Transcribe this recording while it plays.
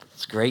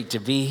It's great to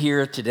be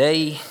here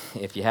today.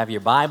 If you have your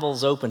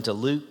Bibles, open to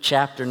Luke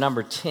chapter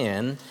number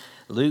 10.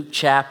 Luke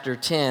chapter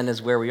 10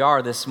 is where we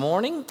are this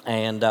morning,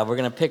 and we're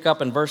going to pick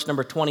up in verse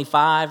number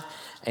 25.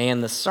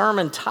 And the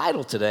sermon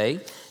title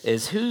today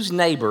is, Whose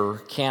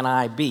Neighbor Can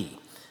I Be?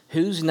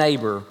 Whose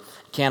Neighbor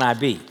Can I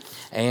Be?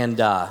 And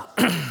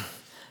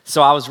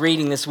so I was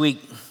reading this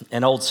week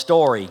an old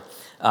story.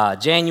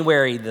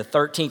 January the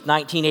 13th,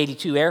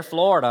 1982, Air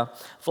Florida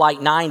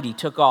Flight 90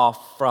 took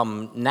off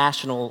from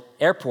National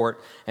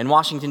Airport in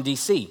Washington,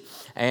 D.C.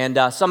 And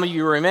some of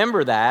you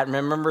remember that,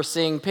 remember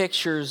seeing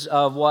pictures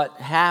of what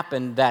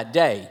happened that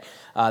day.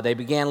 They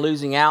began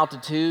losing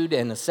altitude,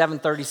 and the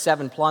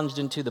 737 plunged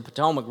into the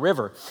Potomac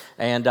River.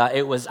 And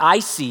it was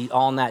icy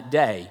on that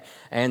day.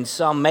 And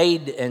some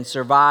made and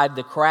survived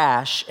the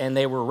crash, and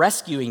they were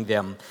rescuing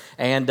them.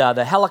 And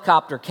the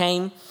helicopter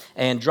came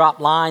and dropped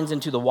lines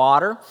into the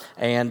water.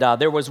 And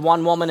there was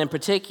one woman in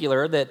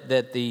particular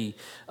that the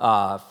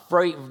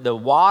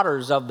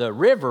waters of the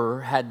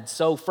river had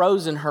so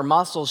frozen her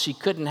muscles she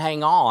couldn't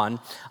hang on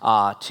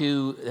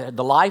to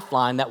the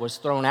lifeline that was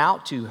thrown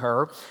out to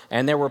her.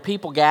 And there were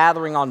people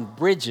gathering on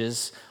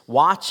bridges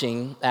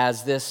watching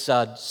as this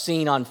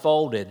scene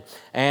unfolded.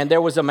 And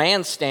there was a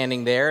man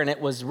standing there, and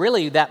it was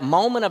really that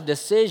moment of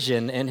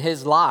decision in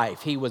his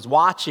life. He was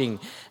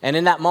watching, and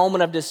in that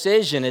moment of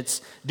decision,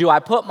 it's, do I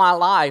put my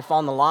life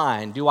on the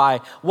line?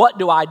 What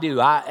do I do?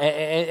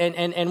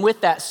 And with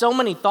that, so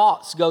many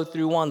thoughts go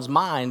through one's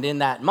mind in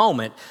that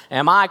moment.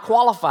 Am I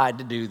qualified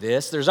to do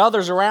this? There's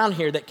others around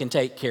here that can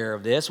take care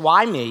of this.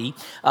 Why me?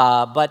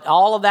 But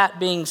all of that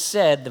being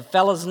said, the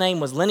fellow's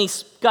name was Lenny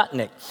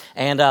Skutnik.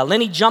 And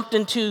Lenny jumped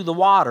into the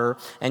water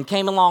and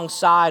came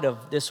alongside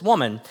of this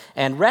woman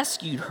and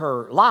rescued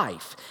her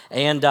life.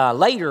 And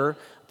later,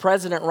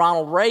 President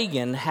Ronald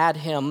Reagan had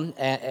him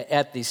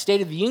at the State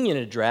of the Union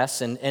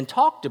address and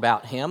talked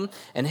about him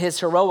and his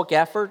heroic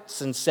efforts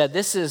and said,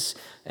 this is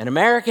an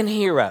American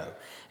hero.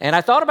 And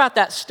I thought about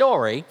that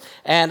story,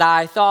 and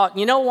I thought,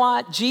 you know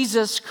what?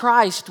 Jesus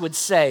Christ would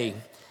say,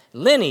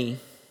 Lenny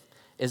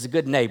is a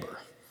good neighbor.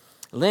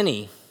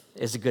 Lenny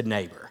is a good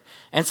neighbor.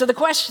 And so the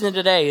question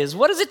today is,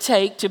 what does it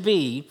take to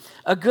be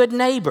a good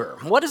neighbor?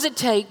 What does it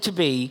take to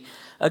be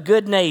a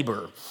good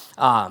neighbor?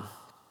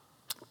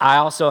 I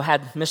also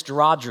had Mr.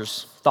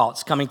 Rogers'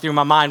 thoughts coming through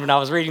my mind when I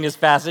was reading this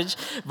passage.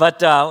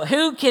 But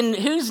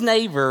whose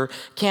neighbor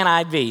can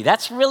I be?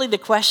 That's really the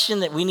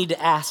question that we need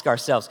to ask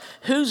ourselves.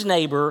 Whose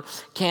neighbor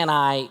can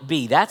I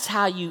be? That's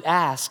how you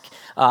ask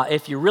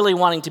if you're really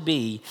wanting to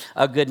be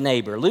a good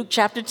neighbor. Luke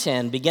chapter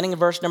 10, beginning of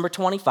verse number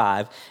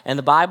 25, and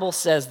the Bible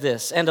says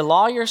this, And a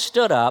lawyer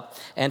stood up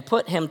and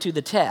put him to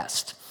the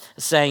test,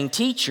 saying,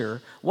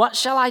 Teacher, what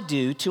shall I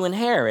do to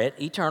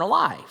inherit eternal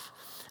life?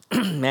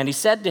 And he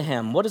said to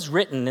him, What is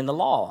written in the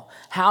law?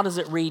 How does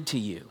it read to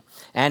you?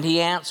 And he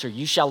answered,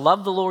 You shall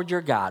love the Lord your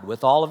God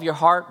with all of your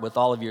heart, with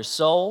all of your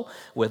soul,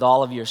 with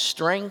all of your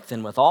strength,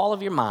 and with all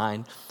of your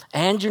mind,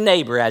 and your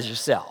neighbor as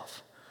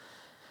yourself.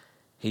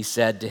 He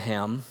said to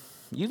him,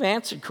 You've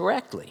answered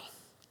correctly.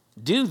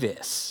 Do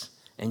this,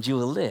 and you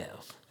will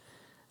live.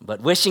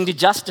 But wishing to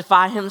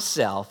justify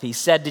himself, he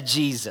said to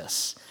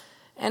Jesus,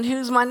 And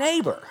who's my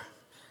neighbor?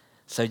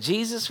 So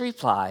Jesus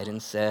replied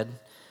and said,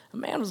 A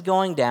man was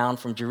going down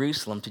from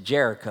Jerusalem to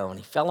Jericho, and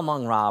he fell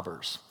among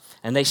robbers.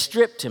 And they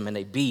stripped him, and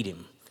they beat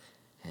him,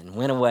 and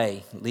went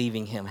away,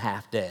 leaving him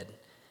half dead.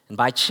 And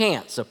by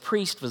chance, a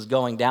priest was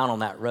going down on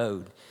that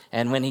road.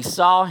 And when he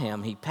saw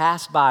him, he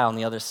passed by on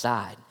the other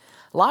side.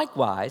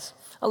 Likewise,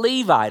 a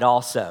Levite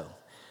also,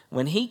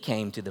 when he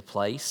came to the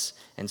place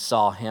and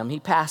saw him, he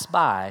passed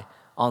by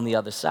on the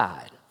other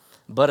side.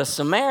 But a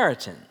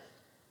Samaritan,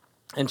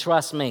 and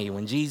trust me,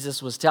 when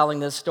Jesus was telling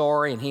this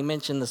story and he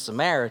mentioned the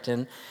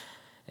Samaritan,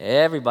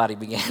 everybody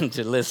began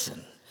to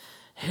listen.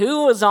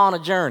 Who was on a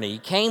journey,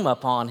 came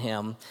upon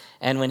him,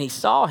 and when he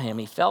saw him,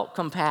 he felt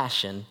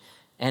compassion,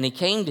 and he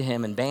came to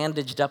him and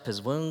bandaged up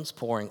his wounds,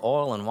 pouring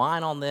oil and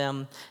wine on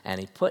them, and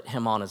he put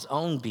him on his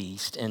own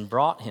beast and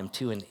brought him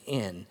to an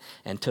inn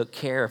and took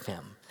care of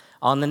him.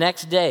 On the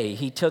next day,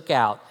 he took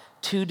out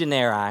 2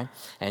 denarii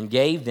and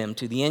gave them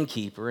to the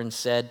innkeeper and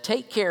said,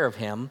 Take care of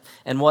him,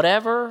 and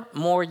whatever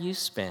more you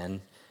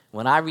spend,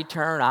 when I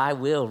return, I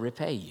will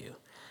repay you.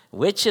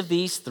 Which of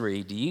these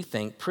 3 do you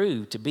think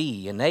proved to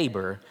be a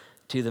neighbor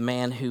to the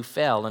man who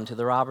fell into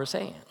the robber's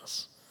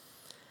hands?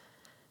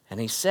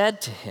 And he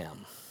said to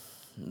him,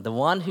 The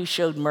one who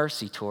showed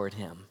mercy toward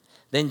him.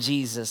 Then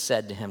Jesus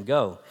said to him,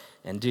 Go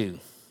and do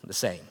the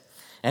same.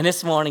 And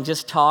this morning,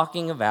 just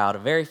talking about a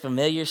very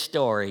familiar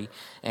story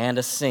and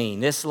a scene.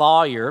 This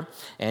lawyer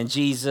and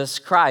Jesus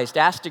Christ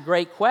asked a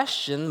great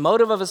question. The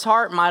motive of his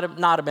heart might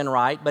not have been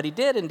right, but he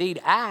did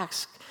indeed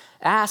ask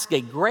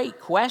a great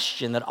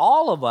question that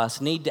all of us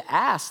need to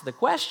ask the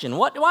question,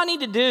 what do I need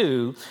to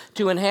do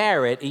to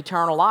inherit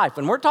eternal life?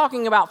 When we're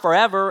talking about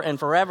forever and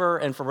forever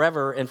and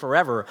forever and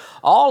forever,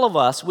 all of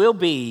us will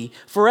be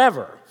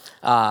forever.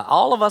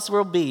 All of us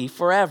will be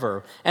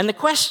forever. And the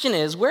question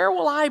is, where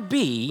will I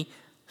be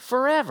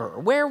forever?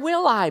 Where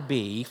will I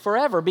be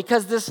forever?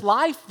 Because this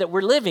life that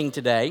we're living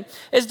today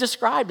is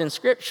described in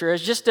Scripture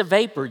as just a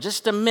vapor,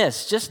 just a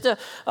mist, just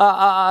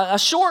a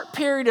short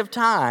period of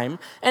time,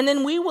 and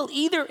then we will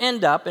either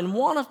end up in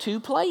one of two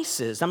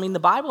places. I mean, the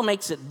Bible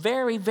makes it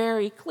very,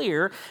 very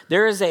clear.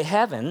 There is a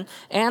heaven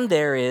and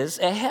there is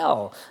a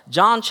hell.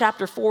 John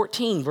chapter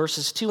 14,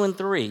 verses 2 and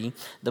 3,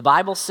 the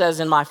Bible says,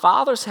 "In my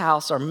Father's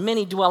house are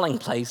many dwelling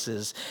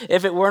places.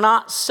 If it were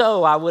not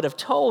so, I would have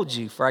told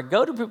you, for I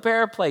go to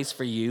prepare a place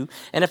for you.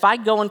 And if I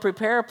go and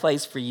prepare a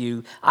place for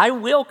you, I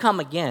will come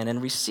again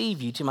and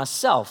receive you to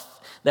myself,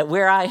 that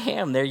where I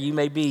am, there you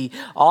may be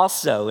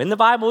also." In the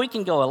Bible, we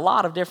can go a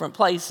lot of different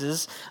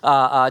places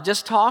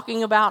just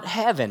talking about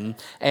heaven.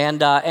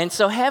 And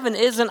so heaven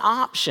is an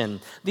option.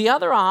 The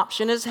other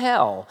option is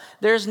hell.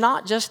 There's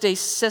not just a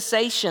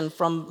cessation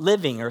from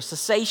living or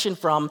cessation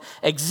from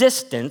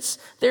existence.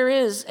 There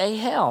is a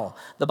hell.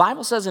 The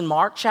Bible says in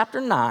Mark chapter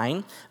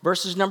 9,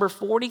 verses number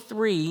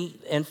 43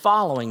 and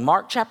following.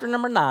 Mark chapter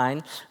number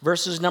 9,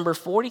 verses number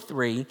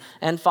 43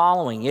 and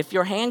following. "If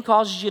your hand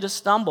causes you to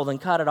stumble, then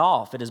cut it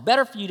off. It is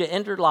better for you to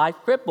enter life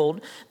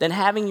crippled than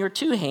having your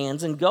two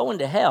hands and go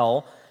into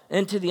hell,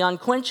 into the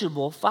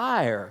unquenchable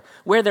fire,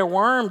 where their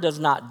worm does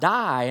not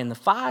die and the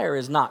fire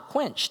is not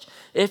quenched.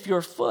 If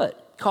your foot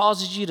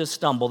causes you to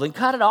stumble, then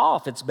cut it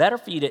off. It's better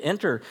for you to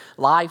enter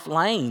life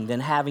lame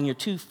than having your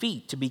 2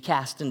 feet to be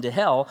cast into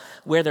hell,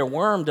 where their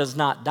worm does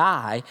not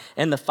die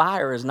and the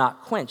fire is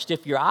not quenched.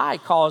 If your eye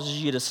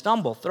causes you to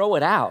stumble, throw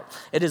it out.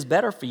 It is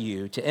better for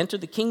you to enter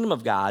the kingdom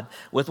of God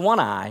with one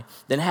eye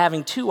than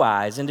having 2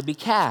 eyes and to be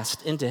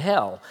cast into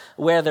hell,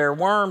 where their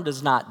worm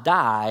does not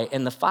die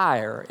and the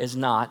fire is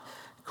not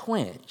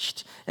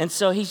quenched." And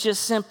so he's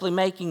just simply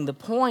making the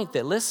point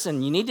that,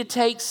 listen, you need to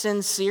take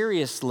sin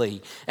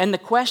seriously. And the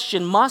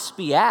question must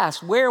be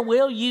asked, where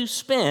will you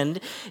spend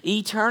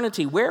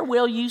eternity? Where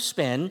will you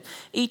spend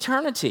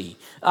eternity?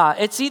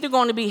 It's either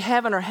going to be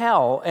heaven or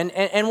hell.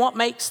 And what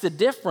makes the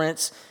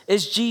difference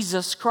is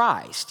Jesus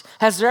Christ.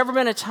 Has there ever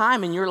been a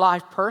time in your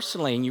life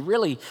personally, and you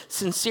really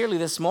sincerely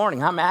this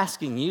morning, I'm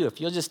asking you, if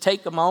you'll just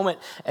take a moment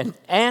and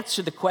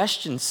answer the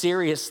question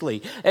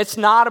seriously. It's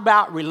not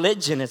about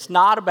religion. It's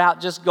not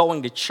about just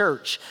going to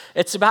church.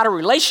 It's about a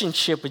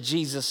relationship with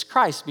Jesus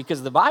Christ,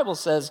 because the Bible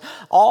says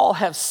all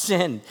have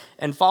sinned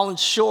and fallen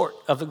short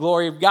of the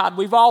glory of God.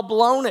 We've all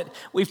blown it.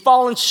 We've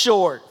fallen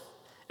short.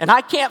 And I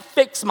can't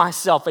fix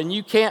myself, and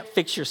you can't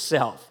fix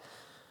yourself.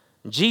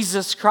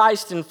 Jesus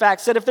Christ, in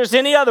fact, said, if there's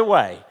any other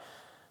way,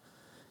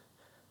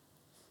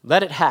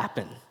 let it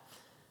happen.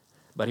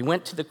 But he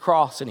went to the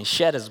cross and he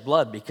shed his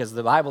blood, because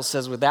the Bible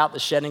says without the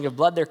shedding of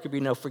blood, there could be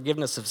no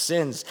forgiveness of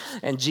sins.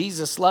 And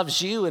Jesus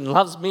loves you and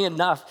loves me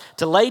enough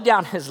to lay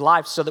down his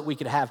life so that we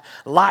could have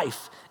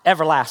life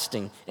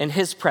everlasting in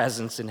his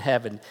presence in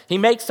heaven. He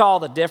makes all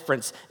the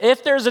difference.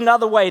 If there's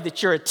another way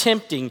that you're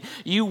attempting,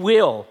 you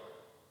will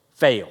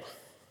fail.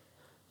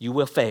 You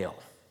will fail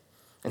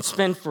and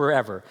spend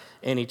forever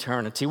in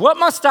eternity. What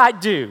must I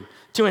do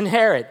to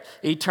inherit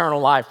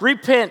eternal life?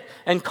 Repent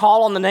and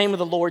call on the name of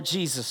the Lord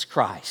Jesus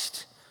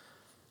Christ.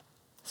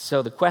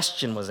 So the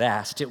question was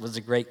asked. It was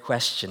a great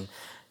question.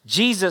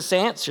 Jesus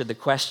answered the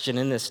question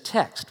in this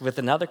text with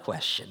another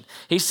question.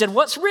 He said,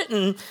 what's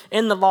written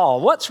in the law?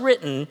 What's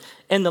written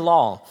in the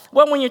law?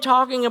 Well, when you're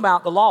talking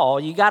about the law,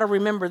 you got to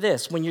remember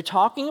this. When you're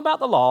talking about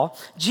the law,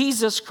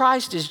 Jesus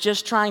Christ is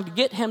just trying to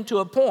get him to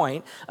a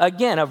point,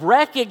 again, of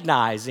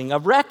recognizing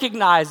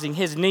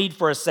his need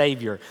for a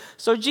Savior.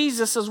 So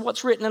Jesus says,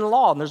 what's written in the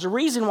law? And there's a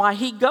reason why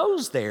he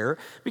goes there,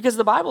 because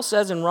the Bible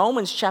says in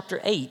Romans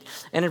chapter 8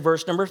 and in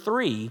verse number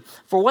 3,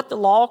 for what the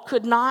law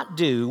could not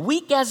do,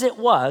 weak as it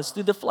was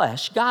through the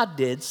flesh, God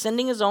did,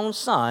 sending his own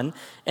Son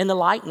in the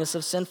likeness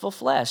of sinful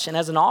flesh. And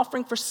as an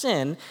offering for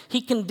sin, he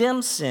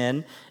condemned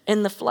sin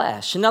in the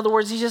flesh. In other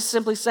words, he's just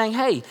simply saying,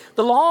 hey,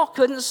 the law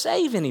couldn't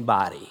save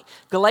anybody.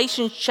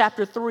 Galatians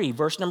chapter 3,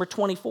 verse number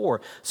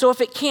 24. So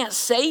if it can't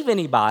save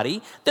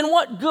anybody, then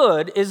what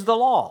good is the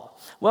law?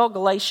 Well,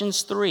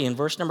 Galatians 3 and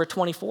verse number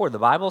 24, the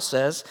Bible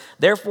says,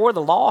 therefore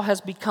the law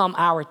has become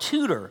our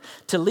tutor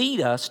to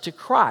lead us to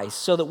Christ,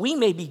 so that we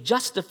may be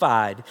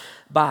justified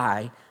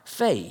by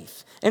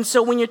faith. And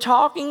so when you're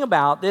talking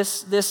about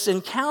this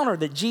encounter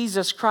that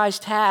Jesus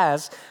Christ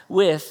has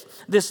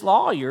with this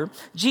lawyer,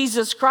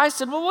 Jesus Christ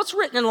said, well, what's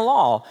written in the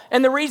law?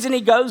 And the reason he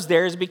goes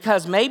there is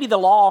because maybe the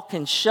law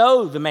can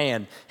show the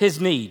man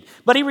his need.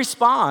 But he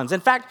responds.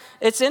 In fact,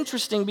 it's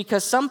interesting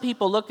because some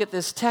people look at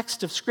this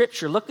text of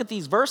Scripture, look at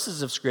these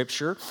verses of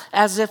Scripture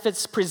as if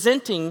it's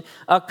presenting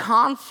a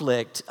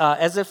conflict,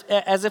 as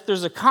if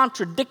there's a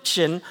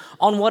contradiction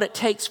on what it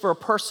takes for a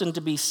person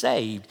to be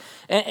saved.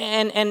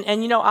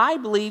 And you know, I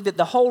believe that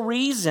the whole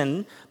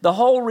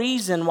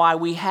reason why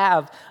we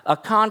have a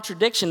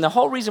contradiction, the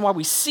whole reason why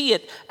we see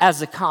it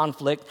as a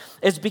conflict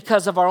is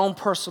because of our own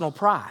personal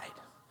pride.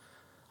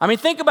 I mean,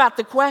 think about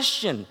the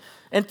question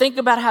and think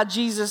about how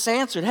Jesus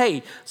answered.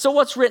 Hey, so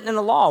what's written in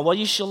the law? Well,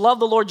 you shall love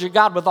the Lord your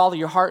God with all of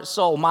your heart,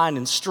 soul, mind,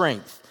 and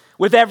strength,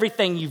 with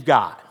everything you've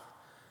got.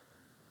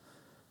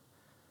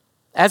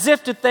 As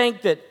if to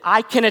think that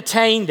I can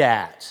attain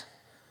that.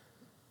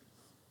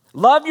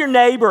 Love your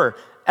neighbor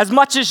as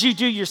much as you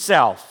do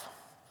yourself.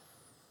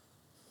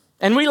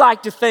 And we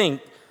like to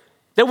think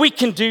that we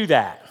can do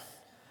that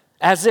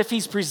as if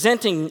he's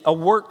presenting a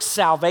work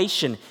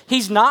salvation.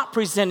 He's not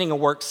presenting a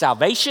work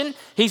salvation.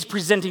 He's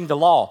presenting the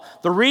law.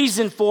 The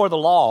reason for the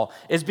law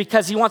is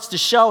because he wants to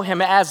show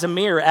him as a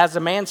mirror, as a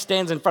man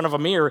stands in front of a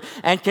mirror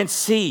and can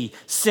see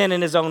sin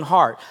in his own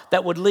heart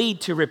that would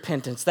lead to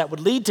repentance, that would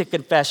lead to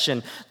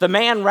confession. The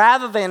man,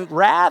 rather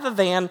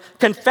than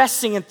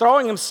confessing and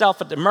throwing himself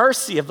at the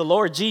mercy of the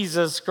Lord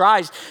Jesus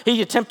Christ,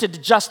 he attempted to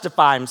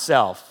justify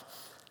himself,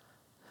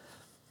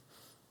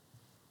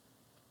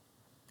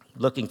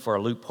 looking for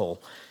a loophole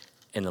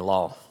in the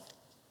law.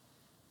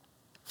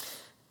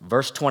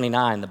 Verse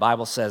 29, the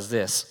Bible says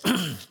this,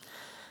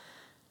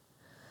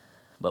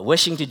 but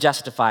wishing to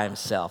justify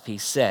himself, he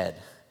said,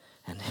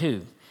 and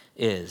who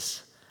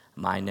is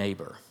my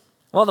neighbor?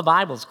 Well, the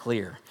Bible's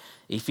clear.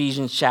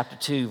 Ephesians chapter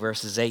 2,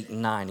 verses 8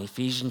 and 9.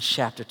 Ephesians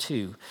chapter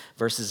 2,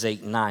 verses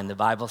 8 and 9. The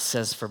Bible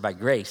says, for by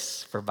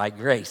grace, for by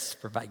grace,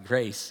 for by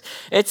grace.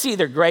 It's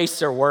either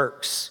grace or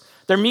works.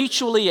 They're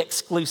mutually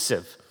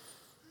exclusive.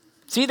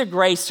 It's either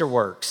grace or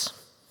works.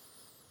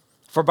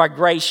 For by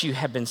grace you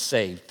have been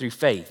saved through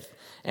faith,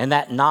 and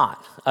that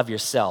not of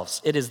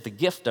yourselves. It is the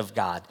gift of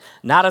God,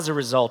 not as a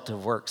result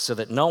of works, so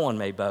that no one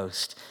may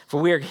boast. For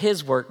we are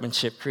his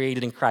workmanship,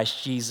 created in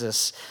Christ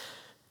Jesus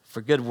for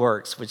good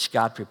works, which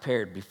God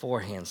prepared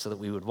beforehand so that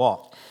we would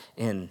walk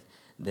in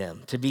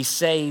them. To be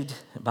saved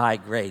by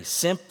grace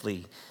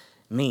simply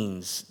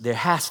means there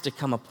has to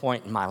come a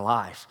point in my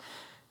life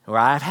where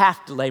I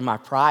have to lay my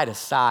pride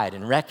aside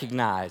and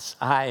recognize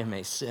I am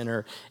a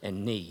sinner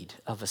in need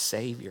of a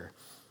Savior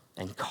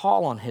and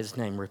call on his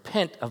name,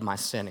 repent of my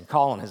sin and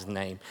call on his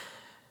name.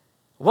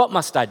 What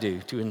must I do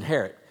to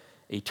inherit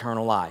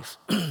eternal life?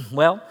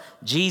 Well,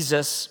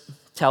 Jesus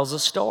tells a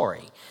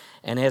story.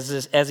 And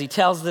as he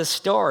tells this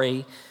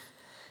story,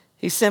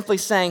 he's simply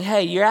saying,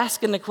 hey, you're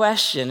asking the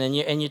question and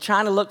you're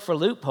trying to look for a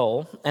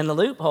loophole. And the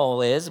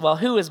loophole is, well,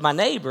 who is my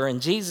neighbor?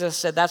 And Jesus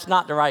said, that's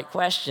not the right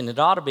question. It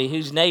ought to be,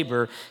 whose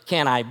neighbor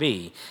can I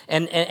be?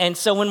 And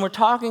so when we're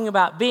talking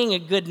about being a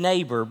good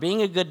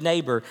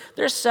neighbor,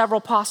 there's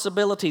several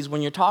possibilities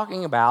when you're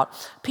talking about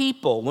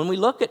people. When we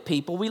look at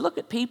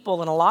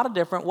people in a lot of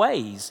different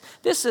ways.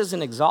 This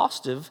isn't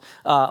exhaustive,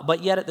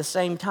 but yet at the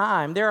same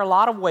time, there are a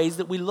lot of ways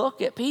that we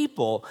look at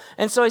people.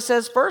 And so he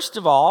says, first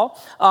of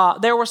all,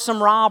 there were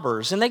some robbers.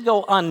 And they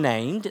go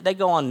unnamed,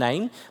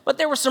 but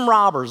there were some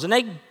robbers, and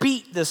they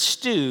beat the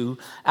stew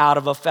out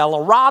of a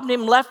fellow, robbed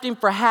him, left him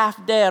for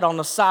half dead on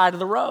the side of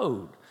the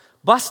road,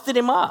 busted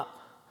him up,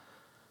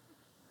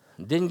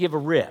 didn't give a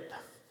rip.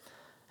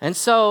 And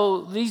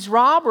so these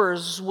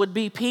robbers would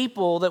be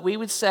people that we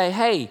would say,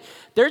 hey,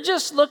 they're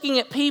just looking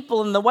at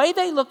people, and the way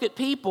they look at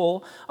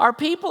people are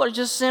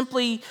just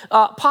simply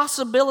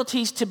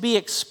possibilities to be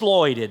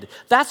exploited.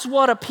 That's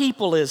what a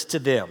people is to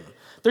them.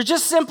 They're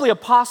just simply a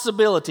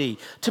possibility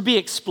to be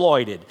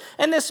exploited.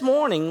 And this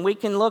morning, we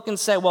can look and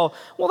say, well,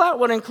 that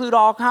would include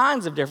all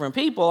kinds of different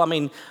people. I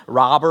mean,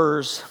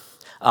 robbers,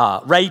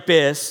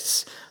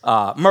 rapists,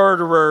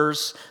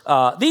 murderers.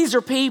 These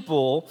are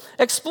people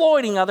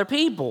exploiting other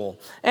people.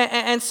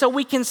 And so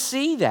we can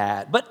see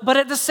that. But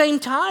at the same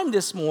time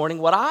this morning,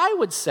 what I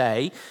would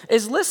say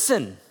is,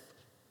 listen,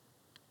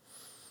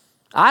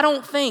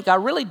 I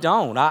really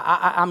don't.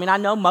 I mean, I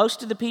know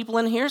most of the people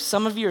in here.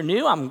 Some of you are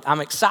new. I'm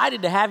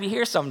excited to have you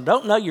here. Some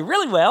don't know you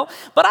really well.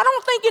 But I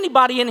don't think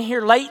anybody in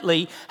here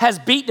lately has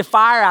beat the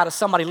fire out of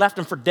somebody, left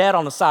them for dead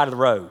on the side of the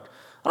road.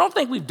 I don't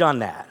think we've done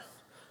that.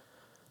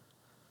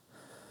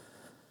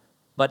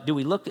 But do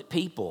we look at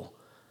people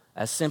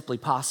as simply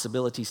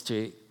possibilities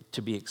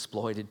to be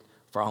exploited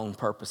for our own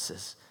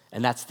purposes?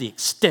 And that's the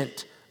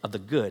extent of the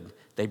good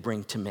they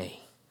bring to me.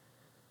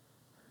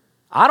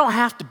 I don't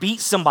have to beat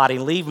somebody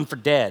and leave them for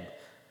dead,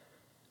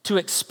 to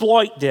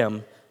exploit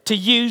them, to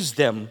use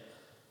them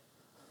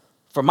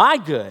for my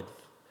good.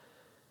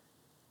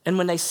 And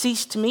when they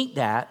cease to meet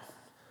that,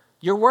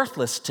 you're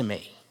worthless to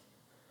me.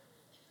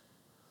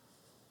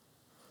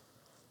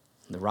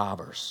 The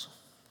robbers.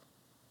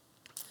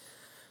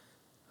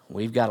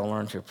 We've got to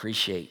learn to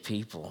appreciate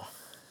people,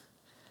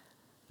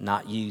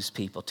 not use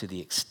people to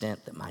the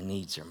extent that my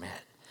needs are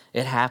met.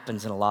 It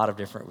happens in a lot of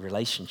different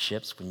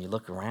relationships. When you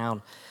look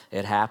around,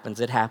 it happens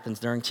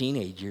during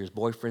teenage years,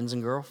 boyfriends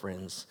and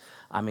girlfriends.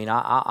 I mean,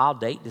 I'll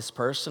date this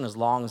person as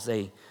long as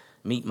they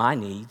meet my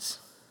needs.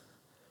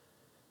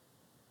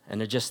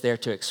 And they're just there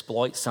to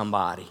exploit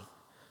somebody.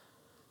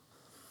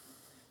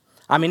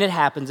 I mean, it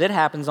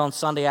happens on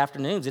Sunday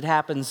afternoons. It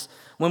happens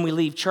when we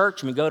leave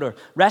church and we go to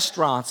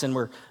restaurants and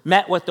we're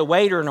met with the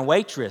waiter and a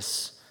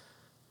waitress.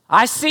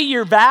 I see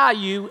your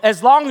value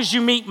as long as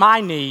you meet my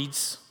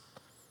needs.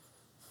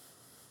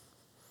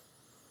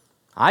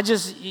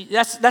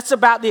 That's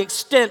about the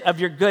extent of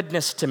your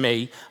goodness to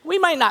me. We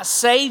may not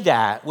say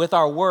that with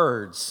our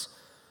words,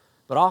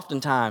 but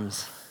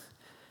oftentimes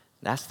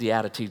that's the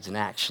attitudes and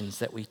actions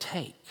that we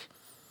take.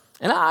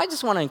 And I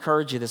just want to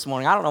encourage you this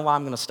morning. I don't know why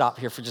I'm going to stop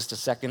here for just a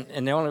second.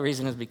 And the only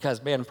reason is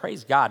because, man,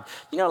 praise God.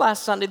 You know,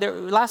 last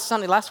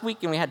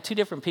weekend, we had 2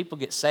 different people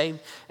get saved.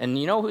 And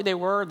you know who they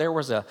were? There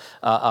was a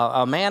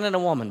man and a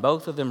woman,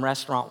 both of them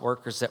restaurant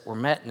workers that were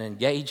met and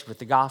engaged with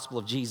the gospel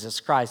of Jesus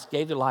Christ,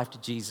 gave their life to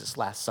Jesus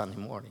last Sunday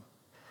morning.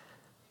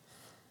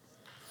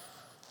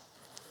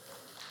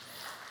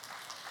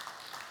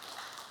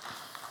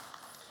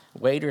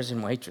 Waiters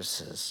and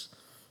waitresses,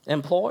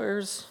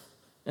 employers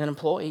and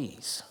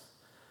employees.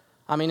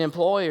 I mean,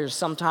 employers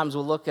sometimes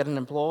will look at an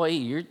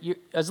employee.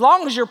 As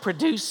long as you're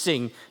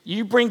producing,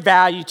 you bring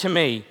value to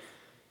me.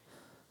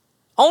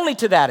 Only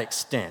to that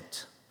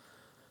extent.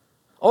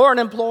 Or an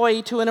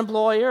employee to an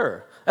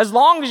employer. As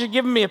long as you're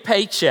giving me a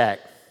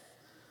paycheck.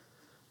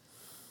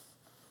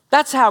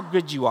 That's how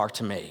good you are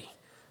to me.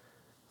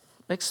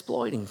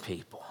 Exploiting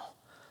people.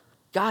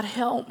 God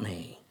help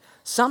me.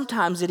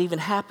 Sometimes it even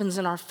happens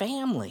in our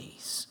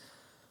families.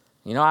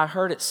 You know, I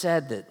heard it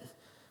said that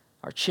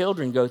our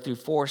children go through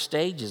 4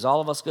 stages.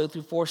 All of us go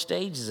through 4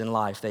 stages in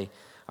life. They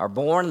are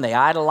born, they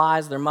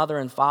idolize their mother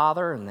and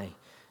father, and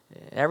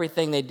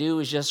everything they do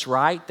is just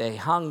right. They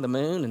hung the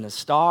moon and the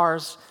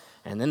stars,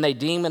 and then they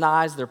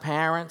demonize their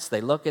parents.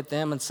 They look at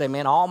them and say,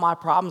 man, all my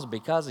problems are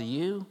because of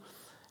you.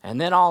 And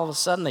then all of a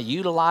sudden they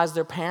utilize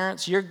their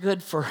parents. You're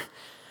good for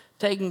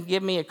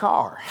give me a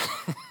car,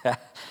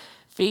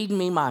 feeding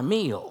me my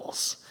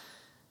meals.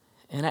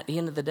 And at the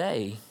end of the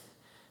day,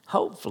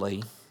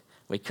 hopefully,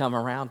 we come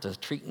around to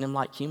treating them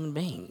like human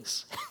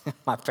beings,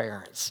 my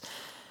parents.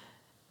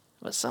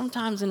 But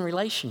sometimes in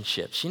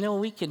relationships, you know,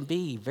 we can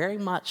be very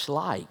much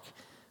like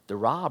the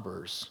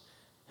robbers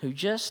who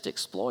just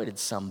exploited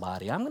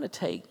somebody. I'm going to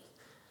take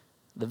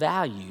the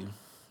value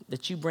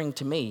that you bring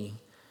to me,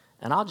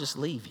 and I'll just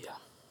leave you.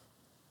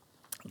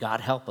 God,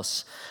 help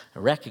us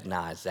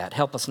recognize that.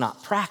 Help us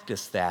not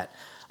practice that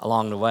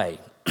along the way.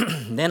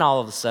 Then all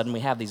of a sudden,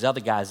 we have these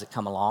other guys that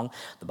come along.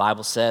 The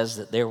Bible says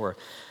that there were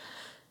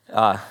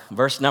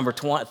verse number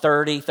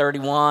 30,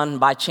 31,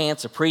 by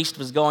chance a priest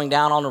was going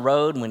down on the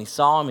road, and when he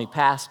saw him, he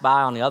passed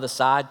by on the other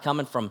side,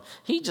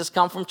 he just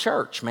come from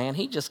church, man.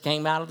 He just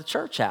came out of the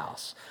church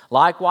house.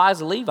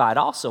 Likewise, a Levite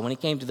also, when he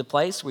came to the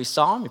place where he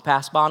saw him, he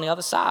passed by on the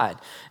other side.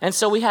 And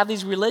so we have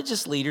these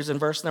religious leaders in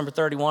verse number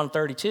 31 and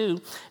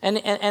 32,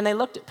 and they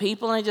looked at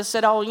people and they just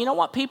said, oh, you know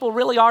what people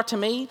really are to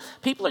me?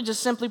 People are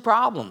just simply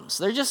problems.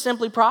 They're just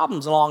simply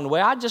problems along the way.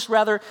 I'd just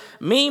rather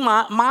mind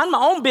my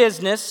own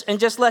business and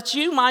just let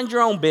you mind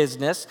your own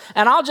business,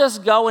 and I'll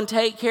just go and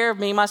take care of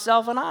me,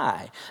 myself, and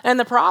I. And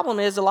the problem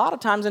is a lot of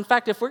times, in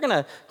fact, if we're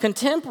going to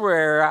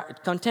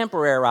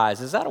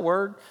contemporarize, is that a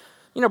word?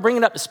 You know, bring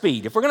it up to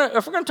speed. If we're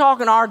gonna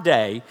talk in our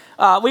day,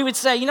 we would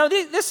say, you know,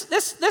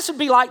 this would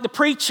be like the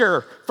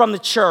preacher from the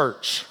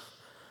church.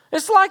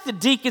 It's like the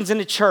deacons in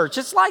the church.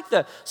 It's like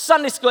the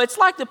Sunday school. It's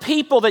like the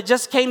people that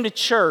just came to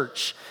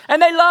church, and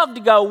they love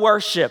to go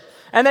worship,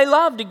 and they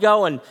love to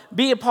go and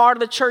be a part of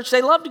the church.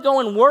 They love to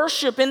go and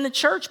worship in the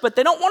church, but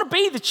they don't want to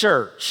be the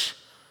church.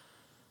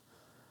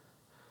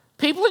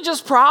 People are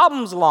just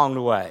problems along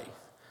the way.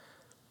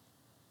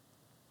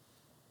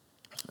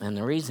 And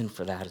the reason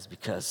for that is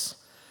because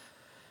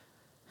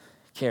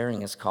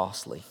caring is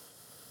costly.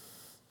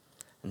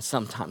 And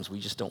sometimes we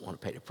just don't want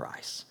to pay the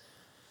price.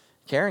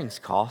 Caring is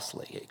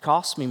costly. It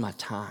costs me my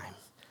time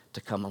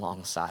to come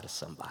alongside of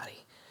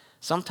somebody.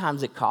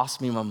 Sometimes it costs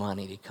me my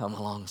money to come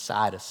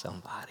alongside of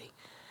somebody.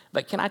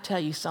 But can I tell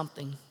you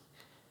something?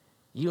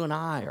 You and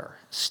I are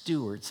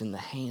stewards in the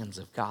hands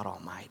of God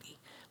Almighty.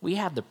 We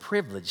have the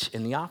privilege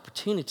and the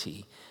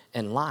opportunity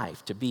in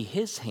life to be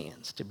His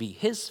hands, to be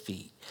His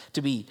feet,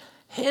 to be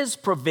His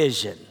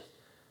provision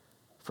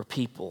for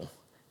people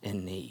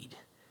in need.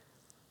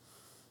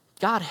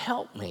 God,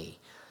 help me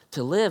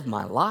to live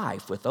my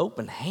life with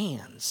open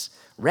hands,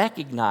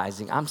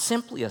 recognizing I'm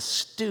simply a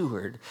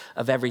steward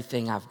of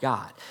everything I've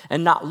got,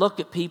 and not look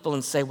at people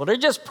and say, well, they're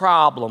just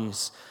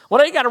problems.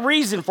 Well, they got a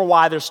reason for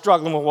why they're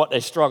struggling with what they're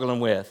struggling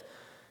with.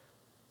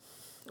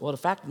 Well, the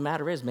fact of the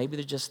matter is, maybe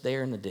they're just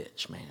there in the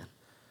ditch, man.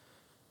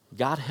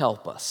 God,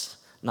 help us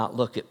not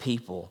look at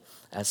people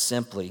as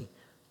simply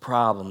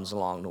problems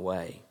along the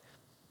way.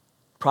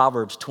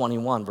 Proverbs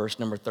 21, verse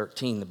number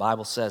 13, the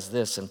Bible says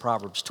this in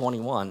Proverbs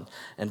 21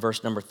 and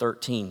verse number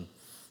 13.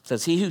 It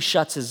says, he who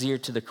shuts his ear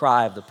to the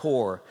cry of the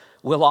poor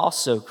will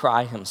also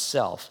cry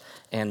himself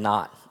and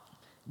not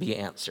be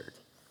answered.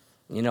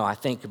 You know, I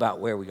think about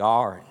where we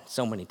are, and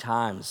so many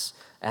times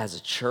as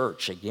a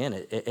church,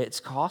 again,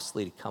 it's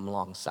costly to come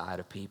alongside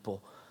of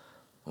people.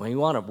 We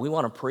want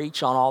to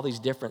preach on all these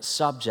different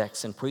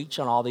subjects and preach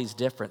on all these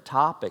different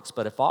topics,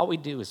 but if all we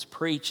do is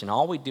preach and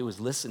all we do is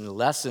listen to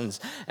lessons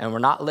and we're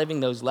not living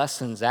those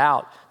lessons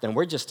out, then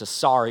we're just a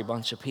sorry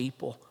bunch of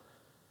people.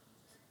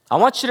 I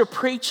want you to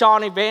preach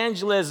on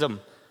evangelism,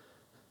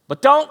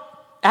 but don't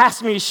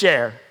ask me to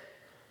share.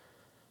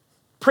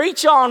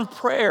 Preach on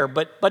prayer,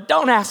 but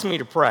don't ask me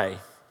to pray.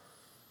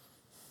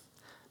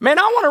 Man,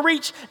 I want to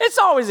reach. It's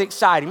always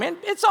exciting, man.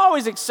 It's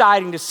always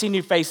exciting to see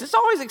new faces. It's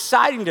always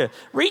exciting to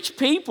reach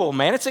people,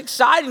 man. It's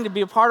exciting to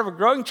be a part of a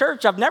growing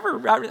church. I've never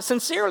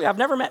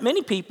met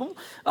many people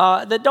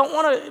that don't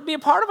want to be a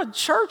part of a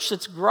church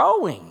that's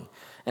growing.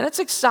 And it's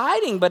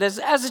exciting, but as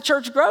the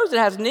church grows, it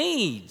has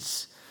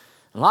needs.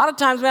 A lot of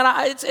times, man,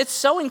 it's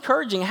so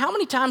encouraging. How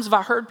many times have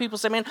I heard people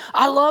say, man,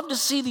 I love to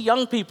see the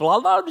young people. I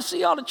love to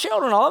see all the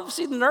children. I love to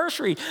see the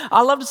nursery.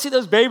 I love to see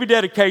those baby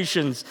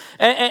dedications.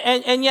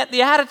 And yet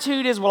the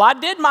attitude is, well, I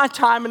did my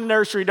time in the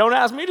nursery. Don't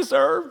ask me to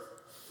serve.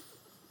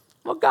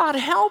 Well, God,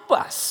 help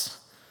us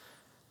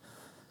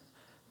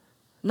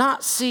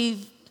not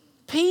see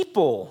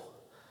people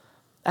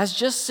as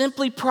just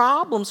simply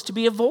problems to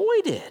be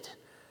avoided.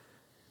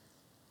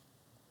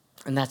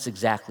 And that's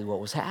exactly what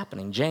was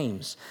happening.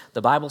 James, the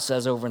Bible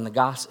says over in the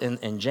gospel,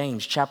 in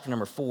James chapter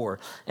number 4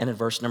 and in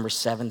verse number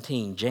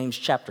 17. James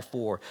chapter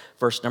 4,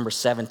 verse number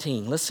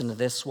 17. Listen to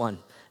this one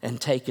and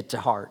take it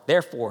to heart.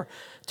 Therefore,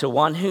 to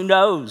one who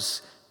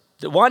knows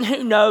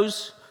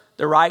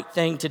the right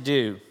thing to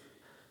do,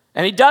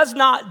 and he does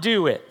not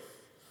do it,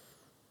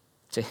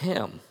 to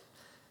him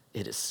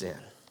it is sin.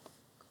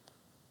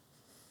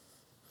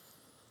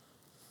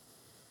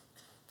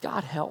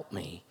 God, help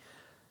me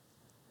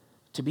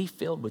to be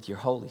filled with your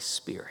Holy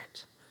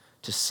Spirit,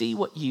 to see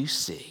what you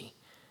see,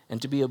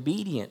 and to be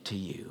obedient to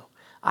you.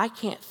 I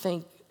can't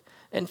think,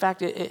 in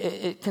fact,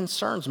 it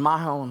concerns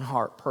my own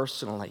heart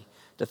personally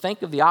to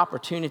think of the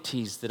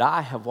opportunities that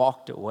I have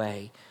walked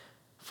away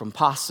from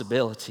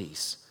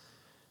possibilities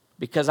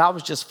because I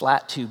was just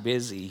flat too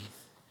busy,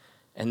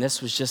 and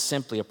this was just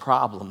simply a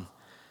problem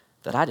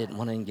that I didn't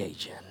want to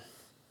engage in.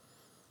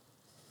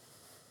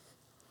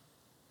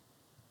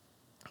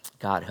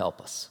 God,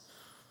 help us.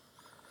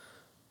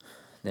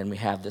 Then we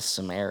have this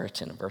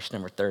Samaritan, verse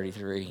number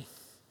 33.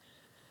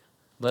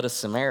 But a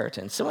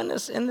Samaritan. So in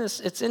this,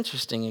 it's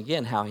interesting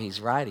again how he's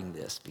writing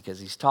this because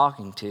he's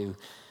talking to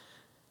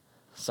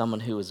someone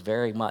who is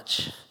very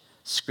much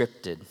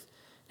scripted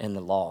in the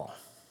law.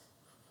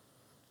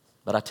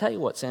 But I tell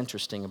you what's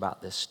interesting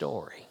about this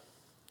story.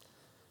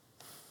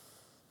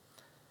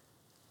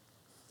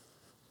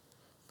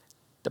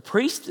 The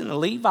priest and the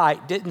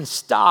Levite didn't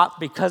stop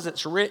because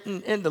it's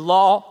written in the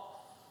law.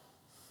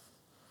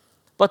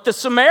 But the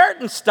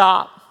Samaritan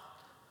stopped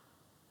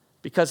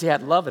because he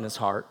had love in his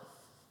heart.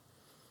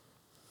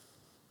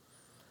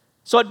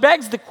 So it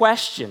begs the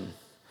question,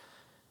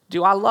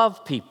 do I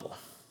love people?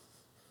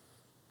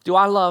 Do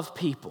I love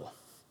people?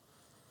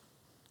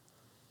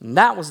 And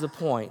that was the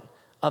point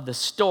of the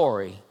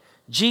story.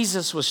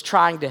 Jesus was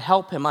trying to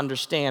help him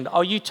understand,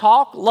 oh, you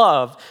talk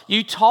love,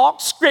 you talk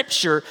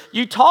scripture,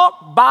 you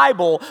talk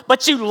Bible,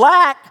 but you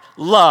lack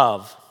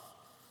love.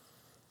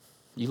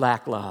 You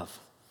lack love.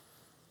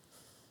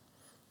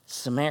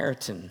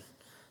 Samaritan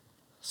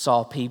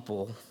saw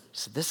people,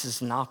 said, this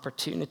is an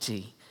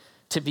opportunity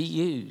to be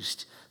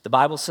used. The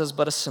Bible says,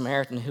 but a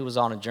Samaritan who was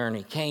on a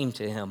journey came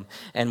to him,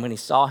 and when he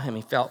saw him,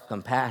 he felt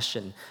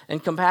compassion.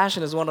 And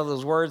compassion is one of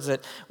those words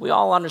that we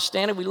all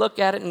understand it. We look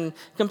at it, and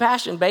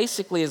compassion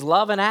basically is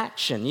love in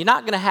action. You're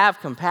not going to have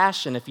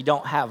compassion if you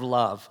don't have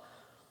love.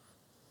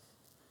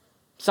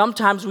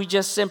 Sometimes we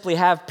just simply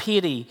have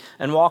pity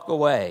and walk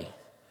away.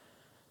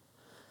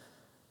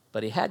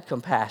 But he had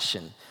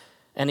compassion.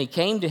 And he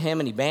came to him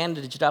and he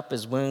bandaged up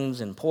his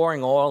wounds and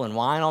pouring oil and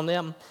wine on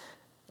them.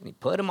 And he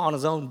put him on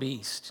his own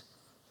beast.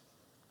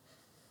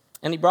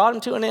 And he brought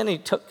him to an inn and he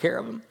took care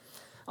of him.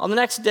 On the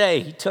next day,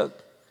 he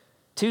took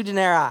 2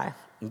 denarii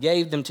and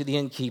gave them to the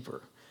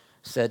innkeeper.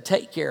 Said,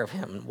 take care of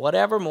him.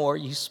 Whatever more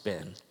you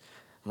spend,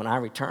 when I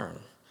return,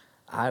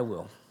 I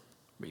will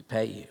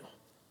repay you.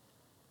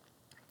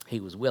 He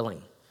was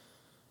willing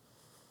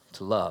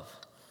to love.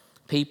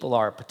 People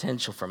are a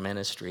potential for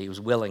ministry. He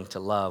was willing to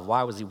love.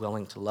 Why was he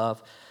willing to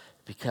love?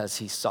 Because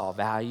he saw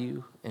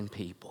value in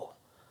people.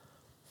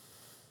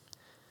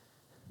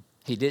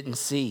 He didn't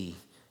see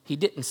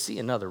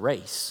another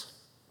race.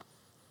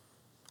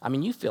 I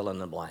mean, you fill in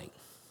the blank.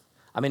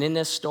 I mean, in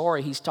this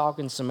story, he's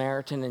talking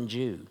Samaritan and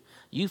Jew.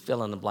 You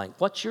fill in the blank.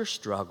 What's your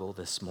struggle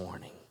this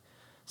morning?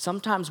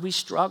 Sometimes we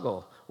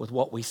struggle with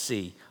what we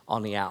see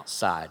on the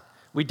outside.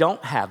 We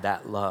don't have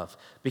that love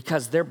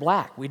because they're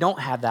black. We don't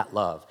have that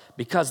love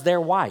because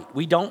they're white.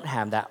 We don't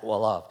have that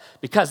love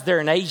because they're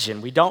an Asian.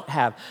 We don't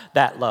have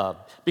that love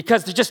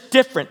because they're just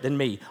different than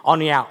me on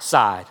the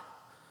outside.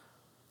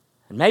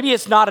 And maybe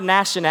it's not a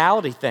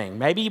nationality thing.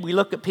 Maybe we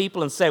look at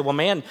people and say, well,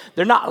 man,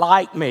 they're not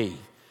like me.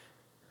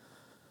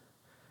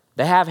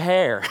 They have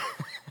hair.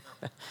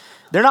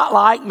 They're not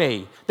like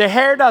me. Their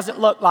hair doesn't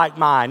look like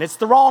mine. It's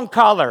the wrong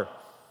color.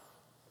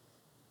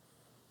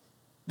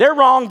 They're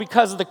wrong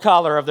because of the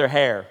color of their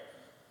hair.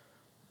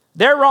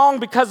 They're wrong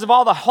because of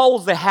all the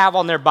holes they have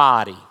on their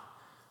body.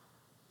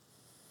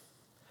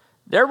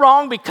 They're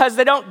wrong because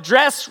they don't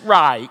dress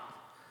right.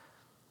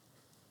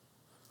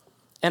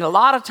 And a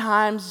lot of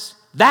times,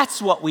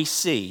 that's what we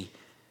see.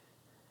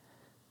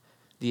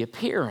 The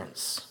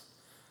appearance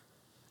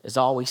is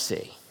all we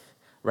see,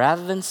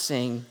 rather than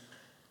seeing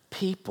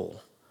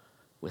people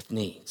with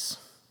needs.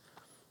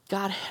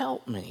 God,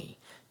 help me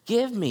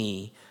Give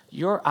me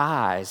your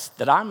eyes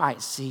that I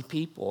might see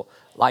people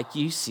like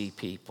you see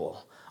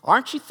people.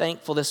 Aren't you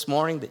thankful this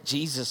morning that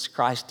Jesus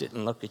Christ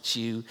didn't look at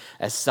you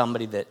as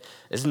somebody that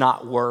is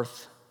not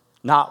worth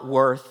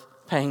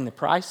paying the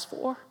price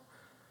for?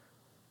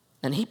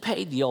 And he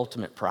paid the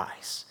ultimate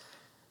price.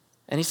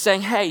 And he's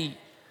saying, hey,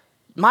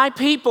 my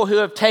people who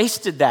have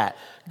tasted that,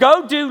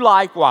 go do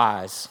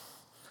likewise.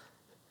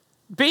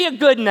 Be a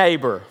good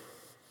neighbor.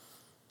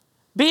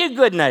 Be a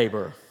good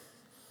neighbor.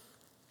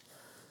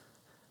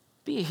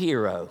 Be a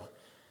hero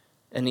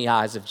in the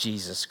eyes of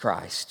Jesus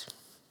Christ.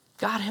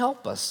 God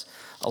help us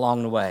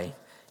along the way.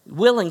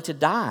 Willing to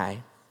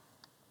die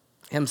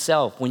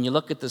himself. When you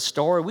look at the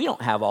story, we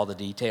don't have all the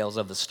details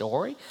of the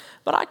story,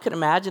 but I could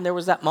imagine there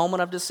was that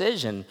moment of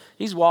decision.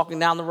 He's walking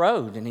down the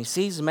road and he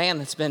sees a man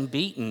that's been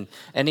beaten,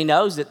 and he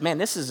knows that, man,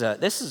 this is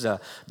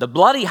the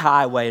bloody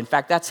highway. In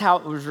fact, that's how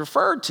it was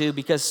referred to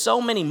because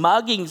so many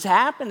muggings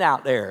happened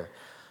out there.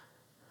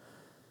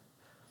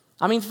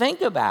 I mean, think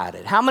about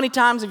it. How many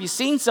times have you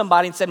seen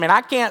somebody and said, man,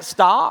 I can't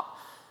stop,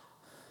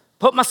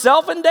 put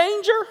myself in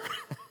danger?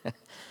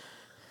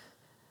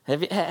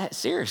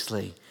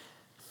 Seriously.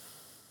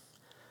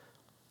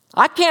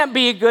 I can't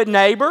be a good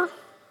neighbor.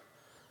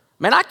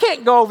 Man, I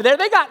can't go over there.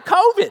 They got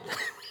COVID.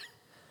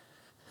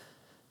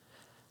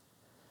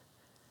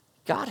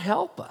 God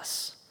help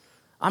us.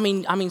 I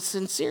mean,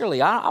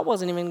 sincerely, I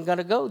wasn't even going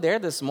to go there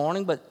this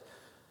morning, but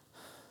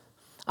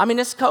I mean,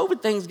 this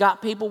COVID thing's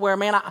got people where,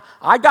 man,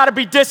 I got to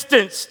be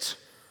distanced.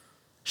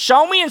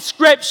 Show me in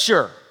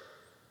Scripture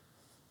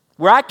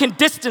where I can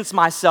distance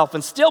myself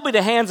and still be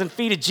the hands and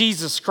feet of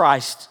Jesus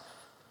Christ.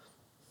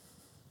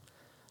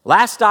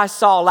 Last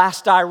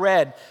I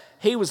read,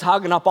 he was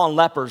hugging up on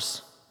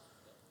lepers.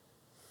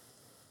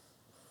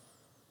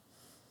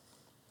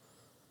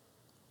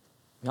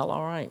 Y'all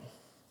all right?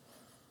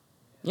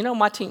 You know,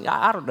 my teen,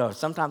 I don't know,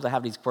 sometimes I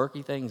have these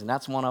quirky things, and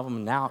that's one of them.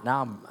 And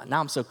now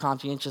I'm so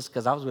conscientious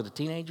because I was with the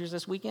teenagers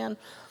this weekend,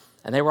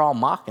 and they were all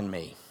mocking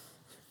me.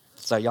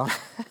 So y'all,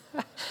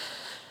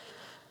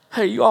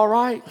 hey, you all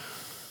right?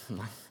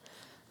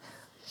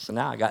 So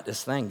now I got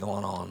this thing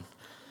going on.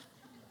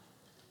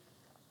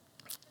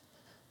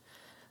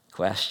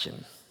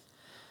 Question.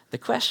 The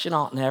question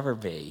ought never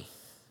be,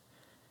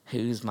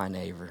 who's my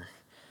neighbor?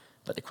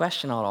 But the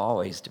question ought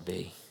always to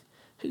be,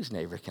 whose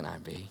neighbor can I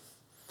be?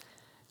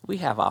 We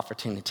have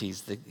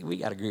opportunities. We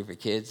got a group of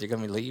kids. They're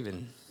going to be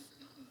leaving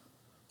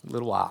a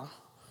little while.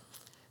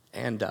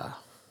 And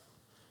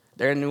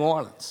they're in New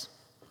Orleans.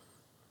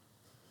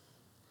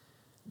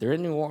 They're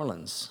in New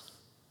Orleans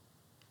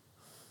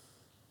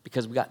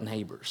because we got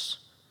neighbors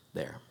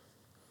there.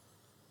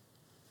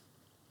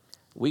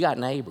 We got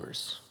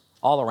neighbors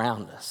all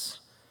around us.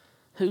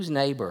 Whose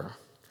neighbor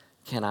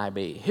can I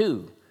be?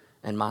 Who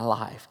in my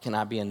life can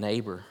I be a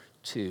neighbor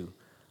to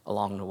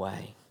along the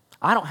way?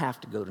 I don't have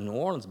to go to New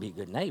Orleans to be a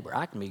good neighbor.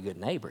 I can be a good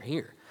neighbor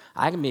here.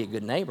 I can be a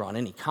good neighbor on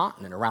any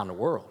continent around the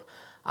world.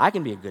 I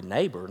can be a good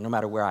neighbor no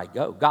matter where I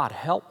go. God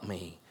help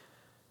me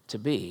to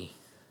be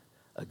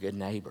a good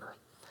neighbor.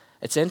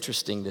 It's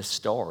interesting, this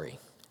story.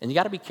 And you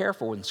got to be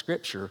careful in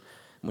Scripture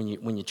when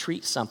you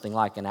treat something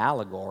like an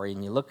allegory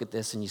and you look at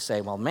this and you say,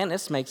 well, man,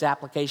 this makes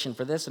application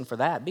for this and for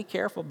that. Be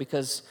careful,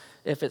 because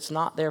if it's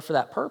not there for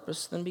that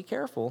purpose, then be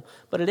careful.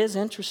 But it is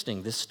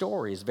interesting. This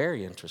story is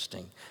very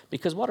interesting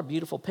because what a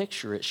beautiful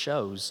picture it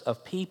shows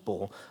of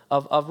people,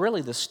 of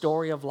really the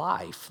story of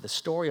life. The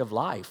story of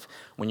life.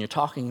 When you're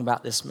talking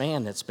about this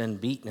man that's been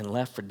beaten and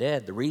left for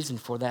dead, the reason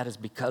for that is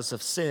because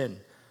of sin.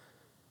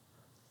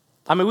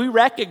 I mean, we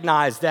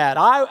recognize that.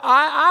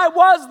 I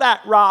was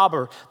that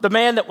robber, the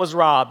man that was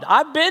robbed.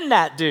 I've been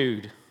that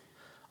dude.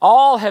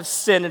 All have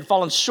sinned and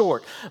fallen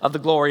short of the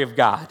glory of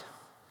God.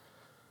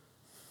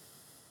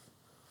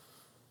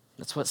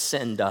 That's what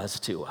sin does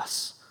to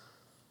us.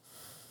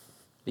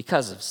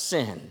 Because of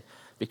sin,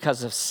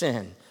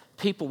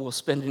 people will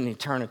spend an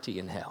eternity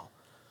in hell.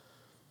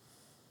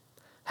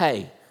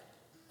 Hey,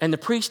 and the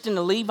priest and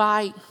the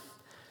Levite,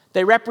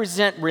 they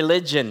represent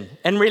religion,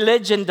 and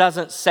religion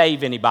doesn't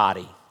save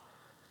anybody.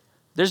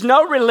 There's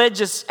no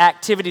religious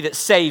activity that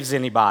saves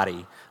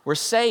anybody. We're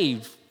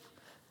saved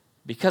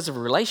because of a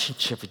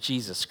relationship with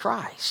Jesus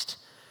Christ.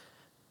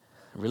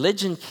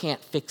 Religion can't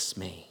fix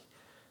me.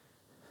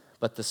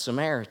 But the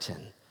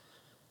Samaritan,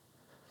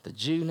 the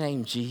Jew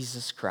named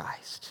Jesus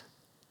Christ,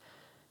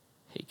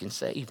 he can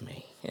save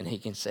me and he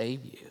can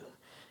save you.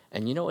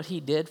 And you know what he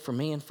did for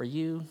me and for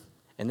you?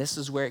 And this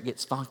is where it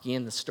gets funky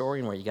in the story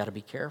and where you got to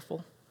be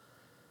careful.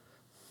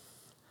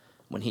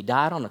 When he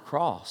died on the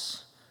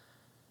cross,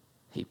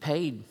 he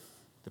paid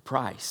the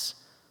price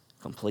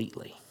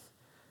completely.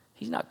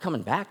 He's not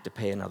coming back to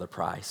pay another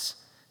price.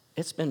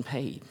 It's been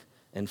paid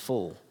in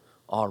full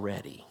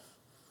already.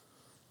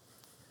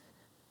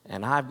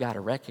 And I've got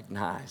to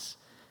recognize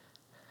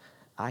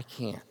I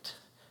can't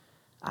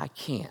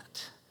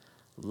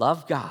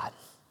love God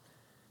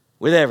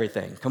with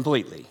everything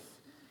completely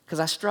because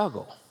I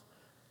struggle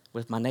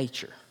with my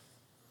nature.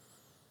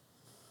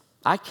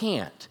 I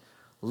can't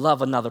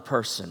love another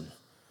person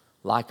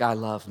like I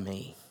love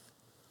me.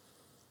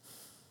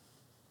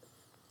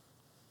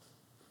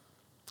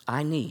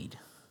 I need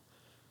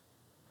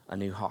a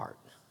new heart.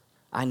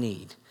 I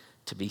need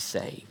to be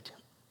saved.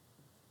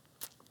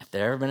 If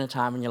there ever been a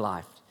time in your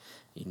life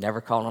you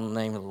never called on the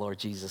name of the Lord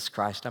Jesus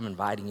Christ, I'm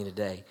inviting you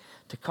today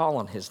to call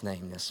on his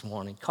name this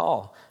morning.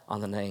 Call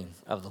on the name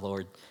of the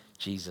Lord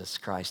Jesus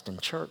Christ. In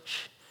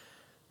church,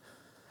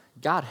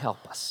 God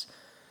help us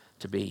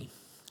to be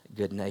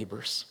good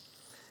neighbors.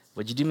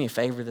 Would you do me a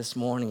favor this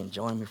morning and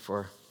join me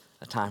for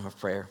a time of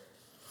prayer?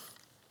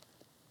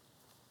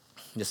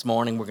 This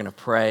morning we're going to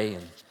pray,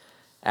 and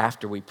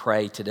after we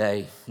pray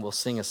today, we'll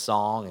sing a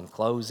song in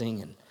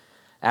closing. And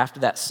after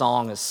that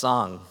song is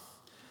sung,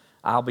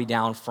 I'll be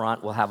down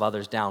front. We'll have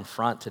others down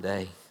front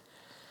today.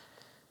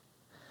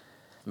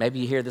 Maybe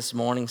you hear this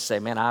morning say,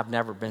 man, I've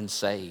never been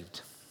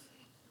saved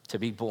to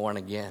be born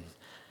again.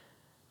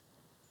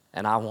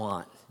 And I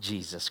want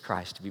Jesus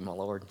Christ to be my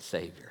Lord and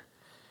Savior.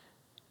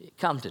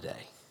 Come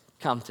today.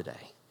 Come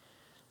today.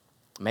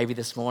 Maybe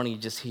this morning you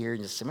just hear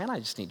and just say, man, I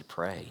just need to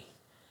pray.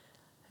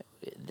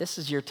 This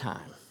is your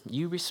time.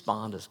 You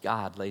respond as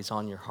God lays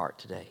on your heart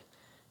today.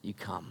 You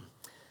come.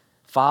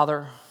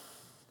 Father,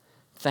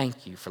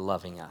 thank you for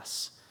loving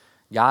us.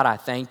 God, I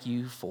thank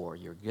you for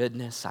your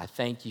goodness. I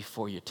thank you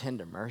for your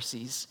tender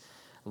mercies.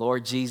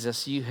 Lord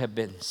Jesus, you have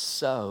been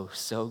so,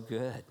 so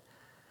good.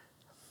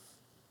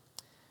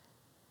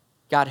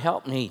 God,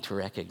 help me to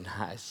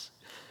recognize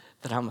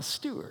that I'm a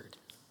steward,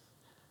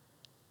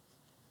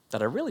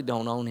 that I really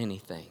don't own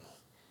anything,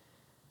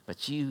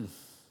 but you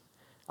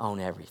own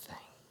everything,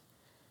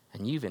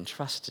 and you've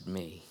entrusted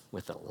me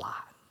with a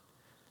lot.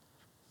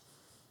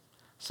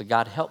 So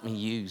God, help me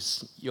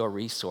use your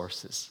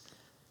resources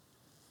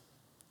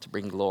to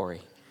bring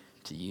glory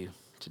to you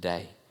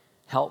today.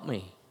 Help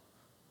me.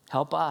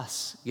 Help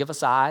us. Give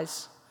us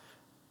eyes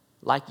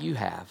like you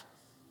have.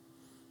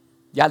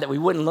 God, that we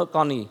wouldn't look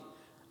on the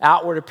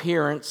outward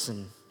appearance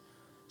and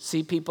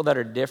see people that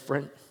are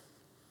different.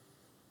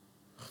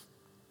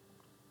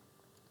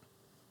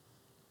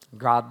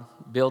 God,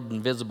 build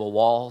invisible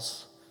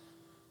walls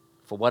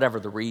for whatever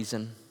the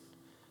reason.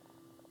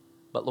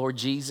 But Lord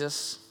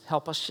Jesus,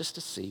 help us just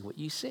to see what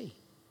you see.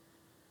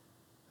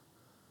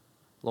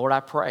 Lord,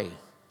 I pray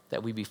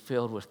that we be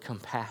filled with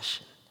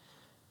compassion.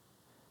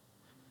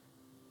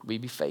 We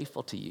be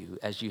faithful to you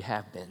as you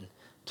have been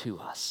to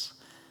us.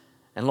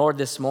 And Lord,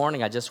 this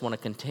morning I just want to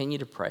continue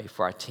to pray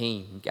for our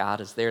team,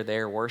 God, as they're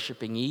there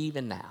worshiping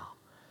even now.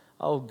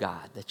 Oh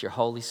God, that your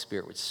Holy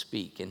Spirit would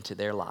speak into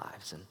their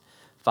lives. And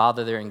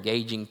Father, they're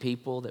engaging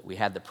people that we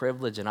had the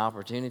privilege and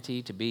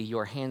opportunity to be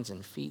your hands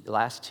and feet the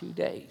last 2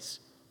 days.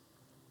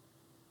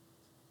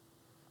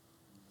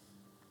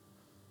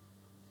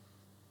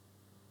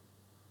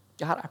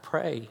 God, I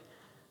pray,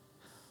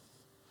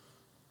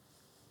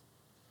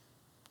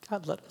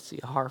 God, let them see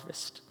a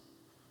harvest.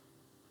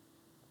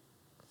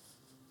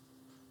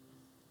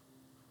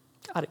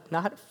 God,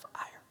 ignite a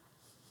fire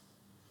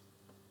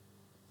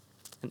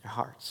in their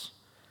hearts.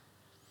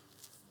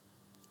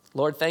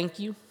 Lord, thank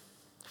you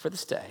for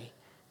this day.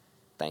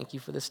 Thank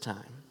you for this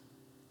time.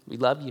 We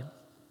love you.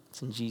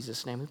 It's in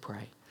Jesus' name we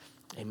pray.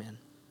 Amen.